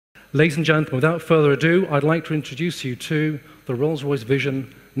Ladies and gentlemen, without further ado, I'd like to introduce you to the Rolls-Royce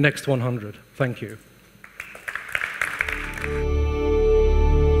Vision Next 100. Thank you.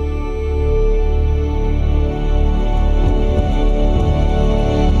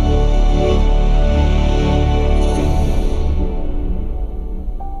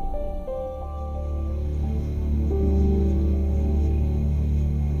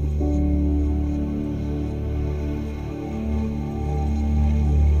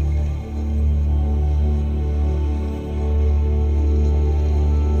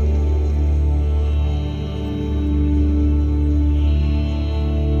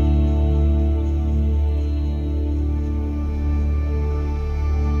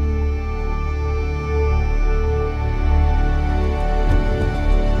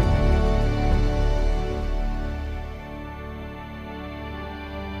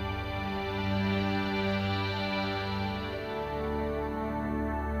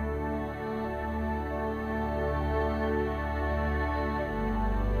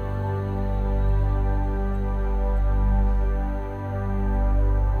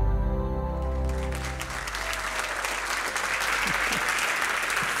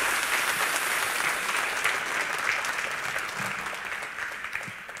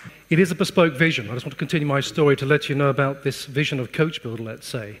 It is a bespoke vision. I just want to continue my story to let you know about this vision of coach builder, let's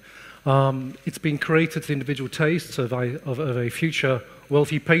say. It's been created to the individual tastes of a future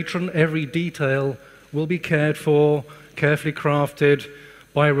wealthy patron. Every detail will be cared for, carefully crafted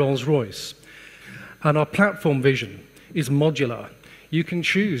by Rolls-Royce. And our platform vision is modular. You can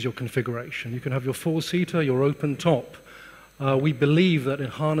choose your configuration. You can have your four-seater, your open top. We believe that in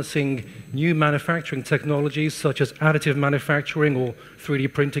harnessing new manufacturing technologies such as additive manufacturing or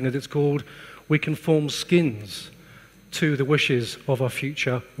 3D printing as it's called, we can form skins to the wishes of our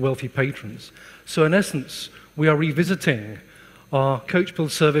future wealthy patrons. So in essence, we are revisiting our coach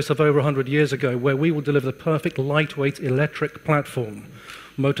build service of over 100 years ago, where we will deliver the perfect lightweight electric platform.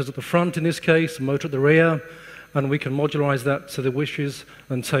 Motors at the front in this case, motor at the rear, and we can modularize that to the wishes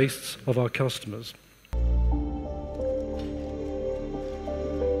and tastes of our customers.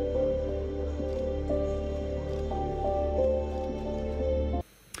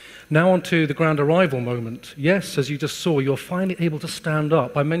 Now on to the grand arrival moment. Yes, as you just saw, you're finally able to stand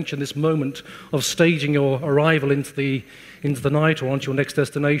up. I mentioned this moment of staging your arrival into the night or onto your next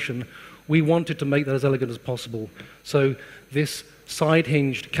destination. We wanted to make that as elegant as possible. So this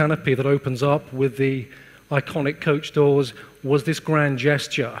side-hinged canopy that opens up with the iconic coach doors was this grand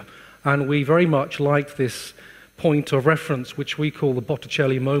gesture. And we very much liked this point of reference, which we call the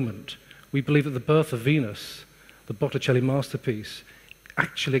Botticelli moment. We believe that the birth of Venus, the Botticelli masterpiece,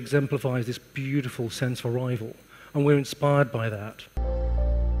 actually exemplifies this beautiful sense of arrival, and we're inspired by that.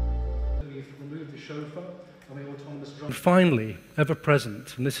 We've removed the chauffeur and the autonomous driver. Finally, ever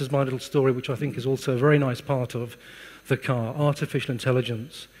present, and this is my little story, which I think is also a very nice part of the car, artificial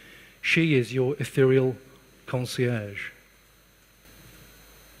intelligence. She is your ethereal concierge.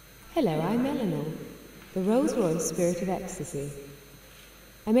 Hello, I'm Eleanor, the Rolls-Royce Spirit of Ecstasy.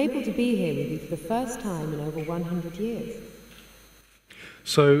 I'm able to be here with you for the first time in over 100 years.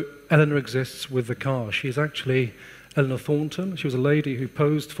 So Eleanor exists with the car. She is actually Eleanor Thornton. She was a lady who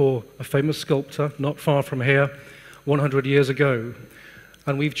posed for a famous sculptor not far from here 100 years ago.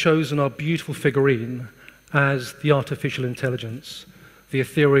 And we've chosen our beautiful figurine as the artificial intelligence, the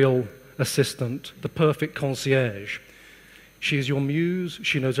ethereal assistant, the perfect concierge. She is your muse.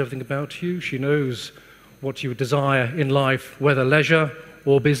 She knows everything about you. She knows what you desire in life, whether leisure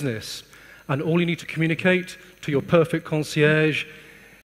or business. And all you need to communicate to your perfect concierge